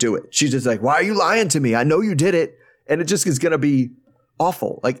they didn't do it. She's just like, why are you lying to me? I know you did it. And it just is going to be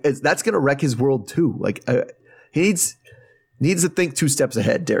awful. Like that's going to wreck his world too. Like he needs to think 2 steps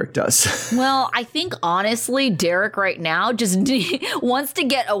ahead. Derek does. Well, I think honestly, Derek right now just wants to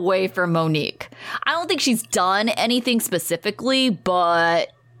get away from Monique. I don't think she's done anything specifically, but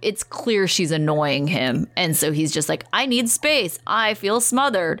it's clear she's annoying him. And so he's just like, I need space. I feel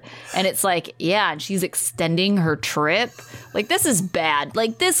smothered. And it's like, yeah, and she's extending her trip. Like, this is bad.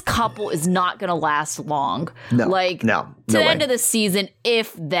 Like, this couple is not going to last long. No, like, no to the way. end of the season,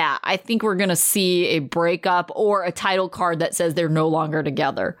 if that. I think we're going to see a breakup or a title card that says they're no longer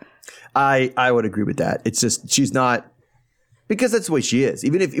together. I would agree with that. It's just, she's not, because that's the way she is.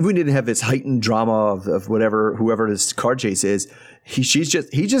 Even if we didn't have this heightened drama of whoever this car chase is, he's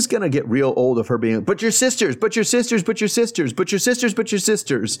just going to get real old of her being, but your sisters. He's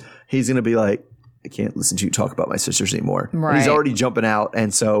going to be like, I can't listen to you talk about my sisters anymore. Right. And he's already jumping out.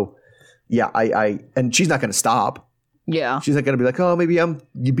 And so, yeah, and she's not going to stop. Yeah. She's not going to be like, oh, maybe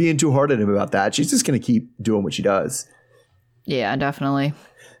you're being too hard on him about that. She's just going to keep doing what she does. Yeah, definitely.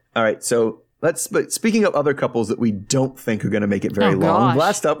 All right. So but speaking of other couples that we don't think are going to make it very long,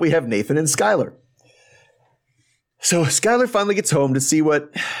 last up we have Nathan and Skylar. So Skylar finally gets home to see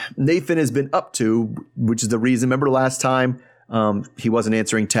what Nathan has been up to, which is the reason. Remember last time he wasn't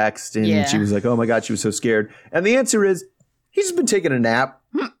answering text and she was like, oh my God, she was so scared. And the answer is he's just been taking a nap.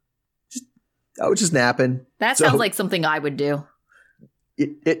 I was just napping. That sounds like something I would do.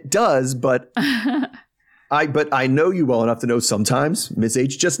 It does, but I know you well enough to know sometimes Miss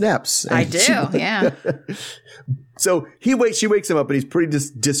H just naps. I do, yeah. So she wakes him up and he's pretty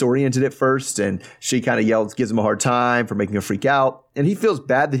disoriented at first, and she kind of gives him a hard time for making her freak out. And he feels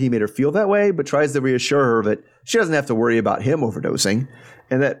bad that he made her feel that way, but tries to reassure her that she doesn't have to worry about him overdosing,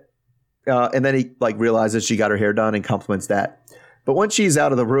 and that and then he realizes she got her hair done and compliments that. But once she's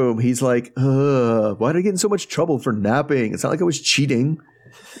out of the room, he's like, why did I get in so much trouble for napping? It's not like I was cheating.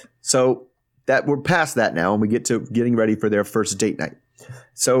 So that we're past that now, and we get to getting ready for their first date night.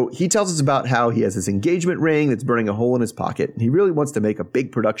 So he tells us about how he has this engagement ring that's burning a hole in his pocket, and he really wants to make a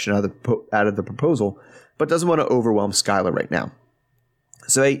big production out of the proposal, but doesn't want to overwhelm Skylar right now.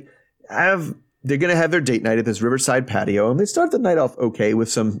 So they have they're going to have their date night at this riverside patio, and they start the night off okay with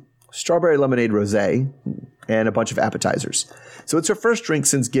some strawberry lemonade rosé and a bunch of appetizers. So it's her first drink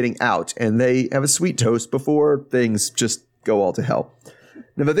since getting out, and they have a sweet toast before things just go all to hell.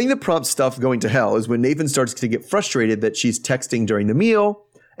 Now, the thing that prompts stuff going to hell is when Nathan starts to get frustrated that she's texting during the meal,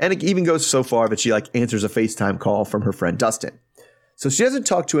 and it even goes so far that she answers a FaceTime call from her friend Dustin. So she doesn't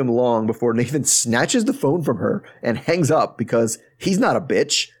talk to him long before Nathan snatches the phone from her and hangs up because he's not a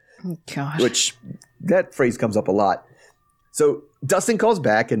bitch. Oh, gosh. Which, that phrase comes up a lot. So Dustin calls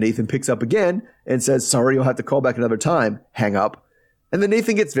back and Nathan picks up again and says, sorry, you'll have to call back another time. Hang up. And then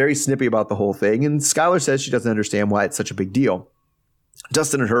Nathan gets very snippy about the whole thing, and Skylar says she doesn't understand why it's such a big deal.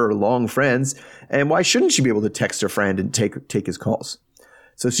 Dustin and her are long friends, and why shouldn't she be able to text her friend and take his calls?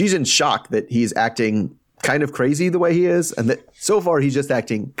 So she's in shock that he's acting kind of crazy the way he is, and that so far he's just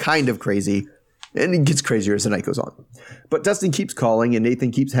acting kind of crazy, and he gets crazier as the night goes on. But Dustin keeps calling, and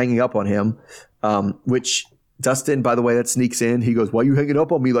Nathan keeps hanging up on him, which Dustin, by the way, that sneaks in. He goes, why are you hanging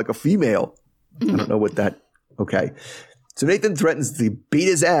up on me like a female? I don't know what that – okay. So Nathan threatens to beat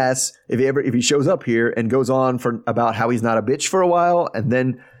his ass if he shows up here, and goes on for about how he's not a bitch for a while, and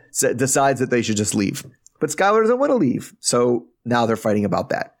then decides that they should just leave. But Skylar doesn't want to leave, so now they're fighting about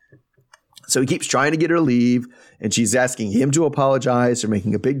that. So he keeps trying to get her to leave, and she's asking him to apologize for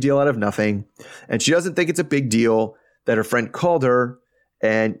making a big deal out of nothing, and she doesn't think it's a big deal that her friend called her,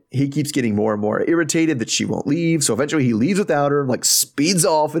 and he keeps getting more and more irritated that she won't leave. So eventually he leaves without her, speeds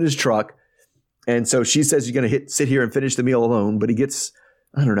off in his truck. And so she says you're going to sit here and finish the meal alone. But he gets,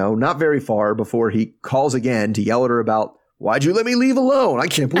 I don't know, not very far before he calls again to yell at her about, why'd you let me leave alone? I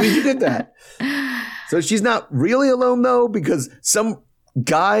can't believe you did that. So she's not really alone, though, because some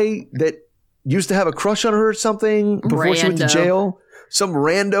guy that used to have a crush on her or something before she went to jail, some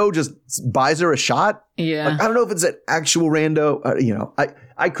rando just buys her a shot. Yeah. I don't know if it's an actual rando.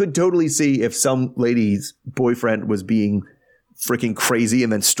 I could totally see if some lady's boyfriend was being freaking crazy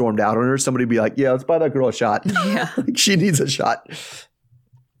and then stormed out on her, somebody would be like, yeah, let's buy that girl a shot. Yeah. She needs a shot.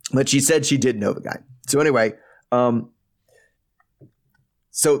 But she said she did know the guy. So anyway,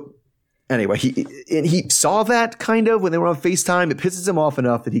 he saw that kind of when they were on FaceTime. It pisses him off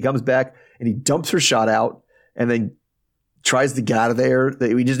enough that he comes back and he dumps her shot out and then tries to get out of there.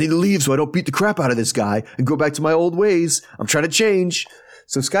 We just need to leave so I don't beat the crap out of this guy and go back to my old ways. I'm trying to change.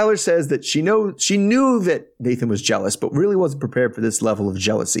 So Skylar says that she knew that Nathan was jealous, but really wasn't prepared for this level of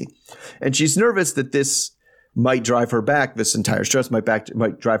jealousy. And she's nervous that this might drive her back. This entire stress might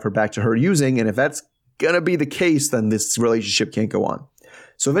drive her back to her using. And if that's going to be the case, then this relationship can't go on.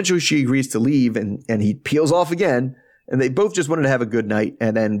 So eventually she agrees to leave and he peels off again. And they both just wanted to have a good night.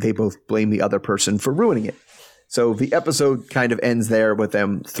 And then they both blame the other person for ruining it. So the episode kind of ends there with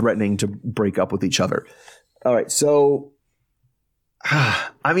them threatening to break up with each other. All right. So,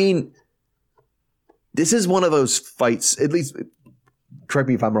 I mean, this is one of those fights, at least, correct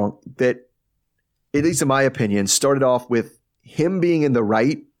me if I'm wrong, that, at least in my opinion, started off with him being in the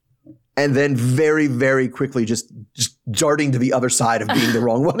right and then very, very quickly just darting to the other side of being the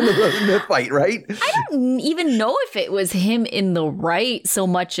wrong one in the fight, right? I don't even know if it was him in the right so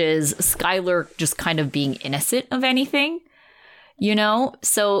much as Skylar just kind of being innocent of anything,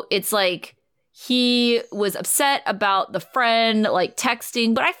 So it's like he was upset about the friend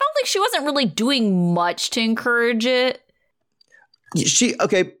texting, but I felt like she wasn't really doing much to encourage it.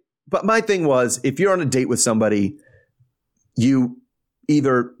 Okay, but my thing was, if you're on a date with somebody,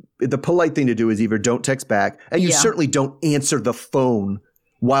 the polite thing to do is either don't text back, and you certainly don't answer the phone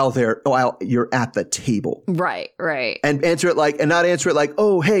while you're at the table. Right. And answer it and not answer it like,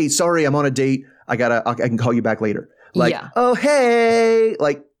 oh, hey, sorry, I'm on a date. I can call you back later. Oh, hey,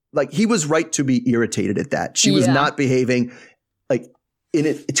 like he was right to be irritated at that. She was not behaving in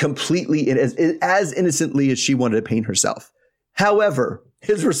it completely as innocently as she wanted to paint herself. However,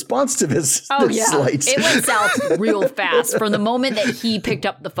 his response to this slight. It went south real fast from the moment that he picked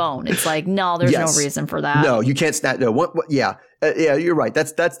up the phone. It's like, no, there's no reason for that. No, you can't snatch. No, you're right.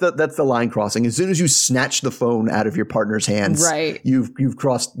 That's the line crossing. As soon as you snatch the phone out of your partner's hands, right, you've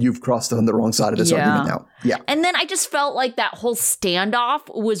crossed on the wrong side of this argument now. Yeah. And then I just felt like that whole standoff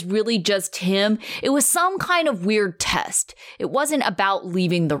was really just him. It was some kind of weird test. It wasn't about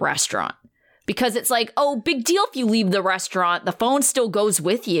leaving the restaurant. Because it's like, oh, big deal if you leave the restaurant. The phone still goes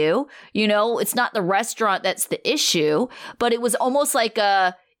with you. It's not the restaurant that's the issue. But it was almost like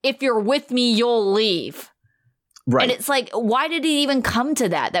if you're with me, you'll leave. Right. And it's like, why did it even come to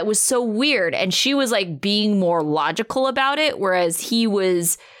that? That was so weird. And she was being more logical about it, whereas he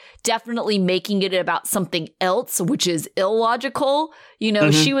was definitely making it about something else, which is illogical.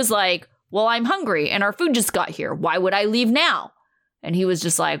 She was like, well, I'm hungry and our food just got here. Why would I leave now? And he was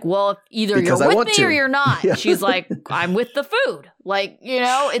just like, well, either Because you're I with want me to. or you're not. Yeah. She's like, I'm with the food. Like,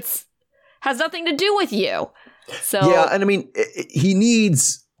 it's has nothing to do with you. So Yeah, and I mean, he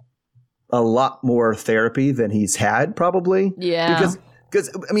needs a lot more therapy than he's had, probably. Yeah.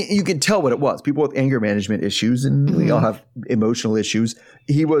 Because I mean, you can tell what it was. People with anger management issues, and we all have emotional issues.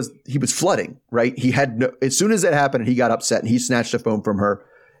 He was flooding, right? He had as soon as that happened, and he got upset, and he snatched the phone from her.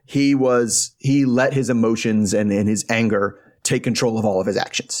 He let his emotions and his anger take control of all of his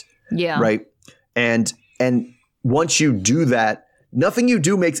actions. Yeah. Right. And once you do that, nothing you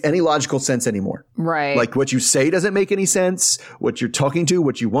do makes any logical sense anymore. Right. Like what you say doesn't make any sense. What you're talking to,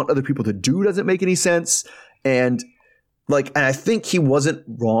 what you want other people to do doesn't make any sense. And I think he wasn't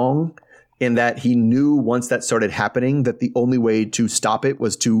wrong in that he knew once that started happening that the only way to stop it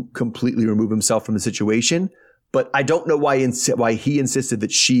was to completely remove himself from the situation. But I don't know why he insisted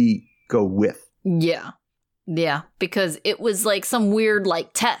that she go with. Yeah. Yeah, because it was like some weird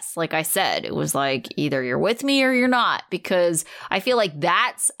test. Like I said, it was like either you're with me or you're not, because I feel like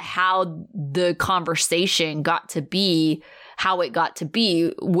that's how the conversation got to be, how it got to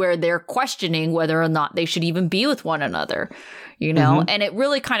be, where they're questioning whether or not they should even be with one another, And it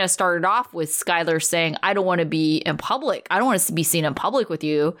really kind of started off with Skylar saying, I don't want to be in public. I don't want to be seen in public with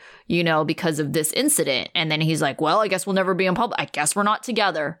you, because of this incident. And then he's like, well, I guess we'll never be in public. I guess we're not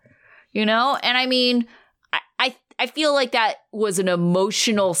together, And I mean, I feel like that was an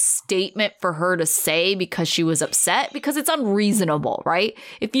emotional statement for her to say because she was upset, because it's unreasonable, right?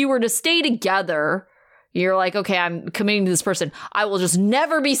 If you were to stay together, you're like, okay, I'm committing to this person. I will just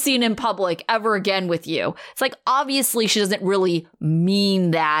never be seen in public ever again with you. It's like, obviously she doesn't really mean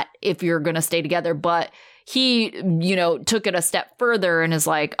that if you're going to stay together, but he, took it a step further and is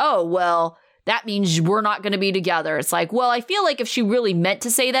like, oh, well, that means we're not going to be together. It's like, well, I feel like if she really meant to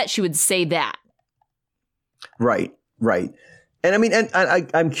say that, she would say that. Right. And I mean, and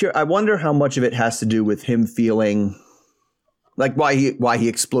I'm curious. I wonder how much of it has to do with him feeling like why he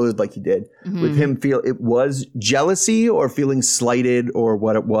exploded like he did. With him feel it was jealousy or feeling slighted or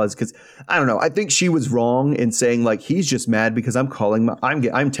what it was. Because I don't know. I think she was wrong in saying like he's just mad because I'm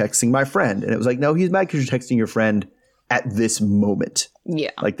texting my friend, and it was like, no, he's mad because you're texting your friend at this moment.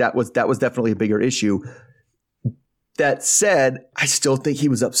 Yeah, like that was definitely a bigger issue. That said, I still think he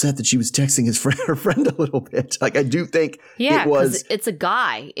was upset that she was texting her friend a little bit. Like, I do think it was. It's a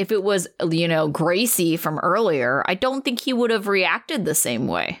guy. If it was, Gracie from earlier, I don't think he would have reacted the same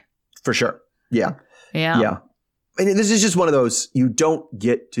way. For sure. Yeah. Yeah. And this is just one of those, you don't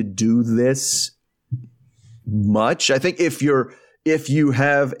get to do this much. I think if you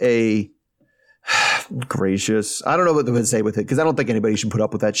have a gracious, I don't know what to say with it, because I don't think anybody should put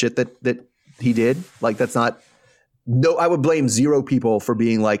up with that shit that he did. Like, that's not. No, I would blame zero people for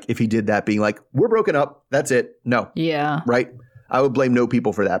being like, if he did that, being like, we're broken up. That's it. No. Yeah. Right. I would blame no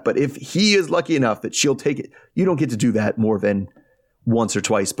people for that. But if he is lucky enough that she'll take it, you don't get to do that more than once or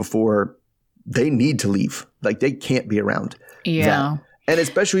twice before they need to leave. Like, they can't be around. Yeah. That. And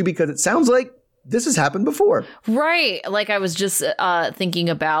especially because it sounds like this has happened before. Right. Like, I was just thinking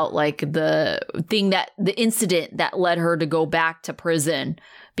about the incident that led her to go back to prison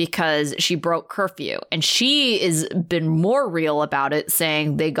because she broke curfew. And she has been more real about it,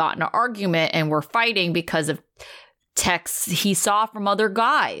 saying they got in an argument and were fighting because of texts he saw from other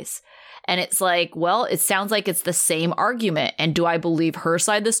guys. And it's like, well, it sounds like it's the same argument. And do I believe her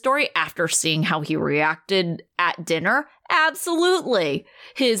side of the story after seeing how he reacted at dinner? Absolutely.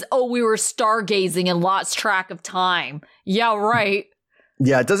 We were stargazing and lost track of time. Yeah, right.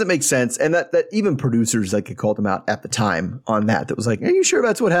 Yeah, it doesn't make sense. And that even producers called him out at the time on that. That was like, are you sure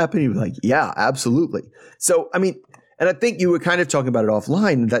that's what happened? He was like, yeah, absolutely. So, I mean, and I think you were kind of talking about it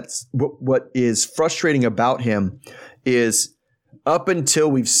offline. That's what is frustrating about him is up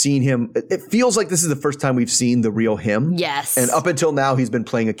until we've seen him, it feels like this is the first time we've seen the real him. Yes. And up until now, he's been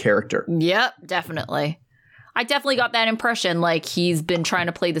playing a character. Yep, definitely. I definitely got that impression, like he's been trying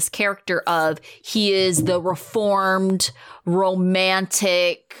to play this character of he is the reformed,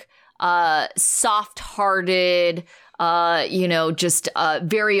 romantic, soft-hearted, just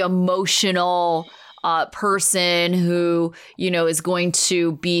very emotional person who, is going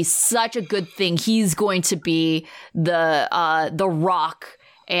to be such a good thing. He's going to be the rock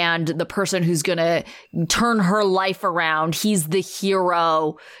and the person who's going to turn her life around. He's the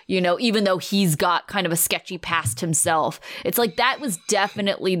hero, even though he's got kind of a sketchy past himself. It's like that was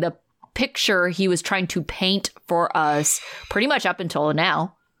definitely the picture he was trying to paint for us pretty much up until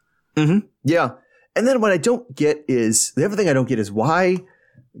now. Mm-hmm. Yeah. And then what I don't get is, the other thing I don't get is why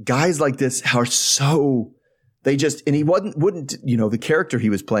guys like this are so They just, and he wouldn't, you know, the character he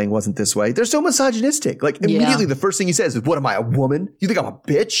was playing wasn't this way. They're so misogynistic. Like immediately the first thing he says is, what am I, a woman? You think I'm a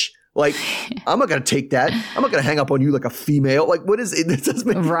bitch? Like, I'm not going to take that. I'm not going to hang up on you like a female. Like, what is it? This doesn't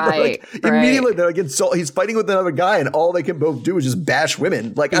make immediately they're like he's fighting with another guy and all they can both do is just bash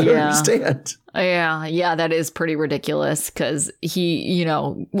women. Like, I don't understand. Yeah, that is pretty ridiculous because he, you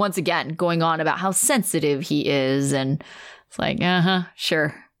know, once again, going on about how sensitive he is. And it's like,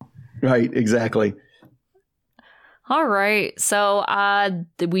 sure. Right, exactly. All right. So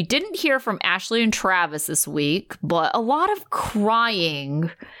we didn't hear from Ashley and Travis this week, but a lot of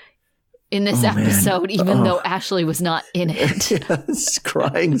crying in this episode, even though Ashley was not in it. Yes,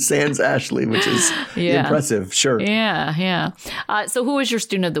 crying sans Ashley, which is impressive. Sure. Yeah. So who was your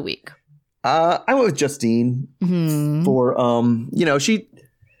student of the week? I went with Justine for, you know, she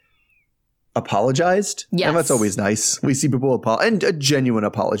apologized. Yes. And that's always nice. We see people apologize, and a genuine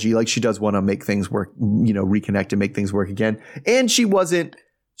apology. Like she does want to make things work, you know, reconnect and make things work again. And she was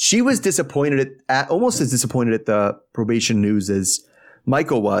disappointed almost as disappointed at the probation news as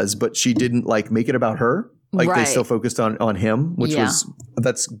Michael was, but she didn't like make it about her. Like they still focused on him, which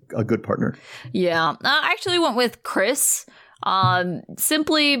that's a good partner. Yeah. I actually went with Chris.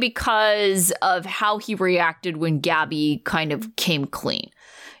 Simply because of how he reacted when Gabby kind of came clean,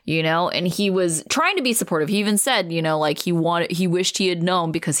 you know, and he was trying to be supportive. He even said, you know, like he wished he had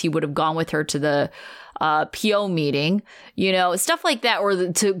known because he would have gone with her to the PO meeting, you know, stuff like that,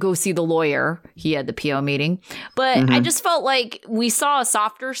 or to go see the lawyer. He had the PO meeting. But I just felt like we saw a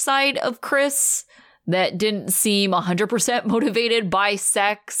softer side of Chris that didn't seem 100% motivated by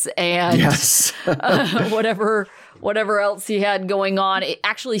sex and whatever else he had going on. It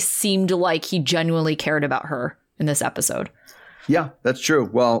actually seemed like he genuinely cared about her in this episode. Yeah, that's true.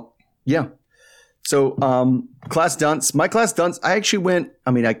 Well, yeah. So class dunce, my class dunce, I actually went,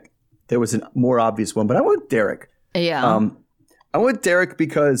 there was a more obvious one, but I went with Derek. Yeah. I went with Derek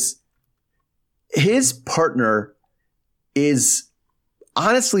because his partner is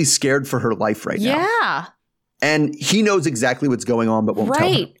honestly scared for her life right now. Yeah. And he knows exactly what's going on, but won't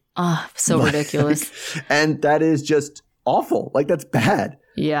tell her. Oh, so ridiculous. And that is just awful. Like, that's bad.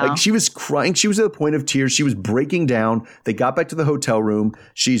 Yeah. Like, she was crying. She was at the point of tears. She was breaking down. They got back to the hotel room.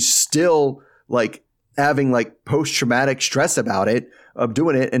 She's still like having like post-traumatic stress about it, of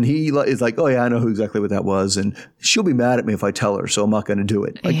doing it. And he is like, oh yeah, I know exactly what that was. And she'll be mad at me if I tell her. So I'm not going to do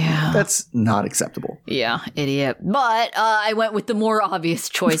it. Like, that's not acceptable. Yeah, idiot. But I went with the more obvious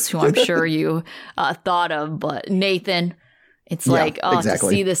choice, who I'm sure you thought of, but Nathan. It's like, to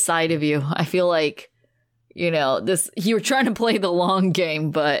see this side of you. I feel like, you know, you were trying to play the long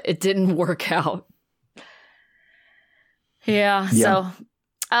game, but it didn't work out. Yeah. So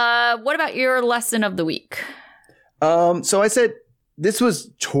what about your lesson of the week? So I said this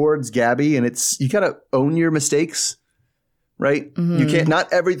was towards Gabby, and you got to own your mistakes, right? Mm-hmm. You can't,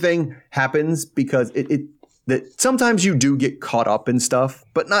 not everything happens because that sometimes you do get caught up in stuff,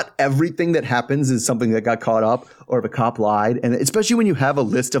 but not everything that happens is something that got caught up or if a cop lied. And especially when you have a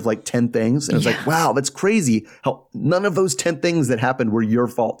list of like 10 things and it's like, wow, that's crazy how none of those 10 things that happened were your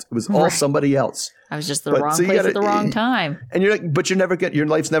fault. It was all somebody else. I was just the wrong place at the wrong time. And you're like, but your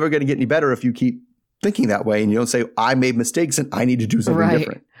life's never going to get any better if you keep thinking that way. And you don't say, I made mistakes and I need to do something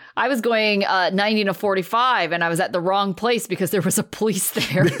different. I was going 90 to 45 and I was at the wrong place because there was a police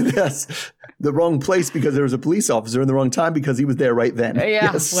there. Yes. The wrong place because there was a police officer, in the wrong time because he was there right then.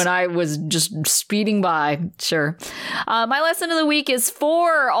 Yeah, when I was just speeding by. Sure. My lesson of the week is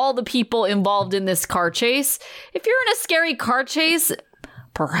for all the people involved in this car chase. If you're in a scary car chase,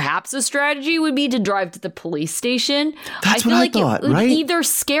 perhaps a strategy would be to drive to the police station. That's what I thought, it would right? Either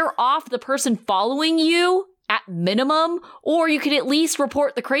scare off the person following you at minimum, or you could at least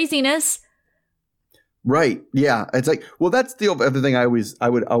report the craziness. Right. Yeah. It's like, well, that's the other thing I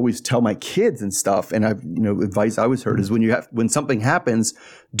would always tell my kids and stuff. And advice I always heard is when something happens,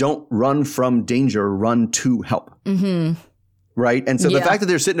 don't run from danger, run to help. Mm-hmm. Right. And so the fact that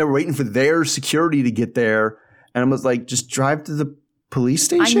they're sitting there waiting for their security to get there, and I was like, just drive to the police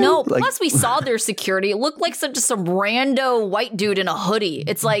station? I know. Plus, we saw their security. It looked like just some rando white dude in a hoodie.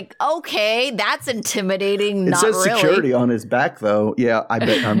 It's like, okay, that's intimidating. It says security on his back, though. Yeah, I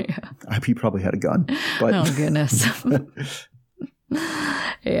bet he probably had a gun. But. Oh, goodness.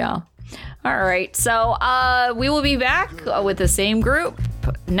 Yeah. All right. So we will be back with the same group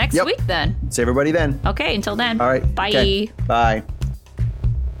next week then. See everybody then. Okay. Until then. All right. Bye. Okay. Bye.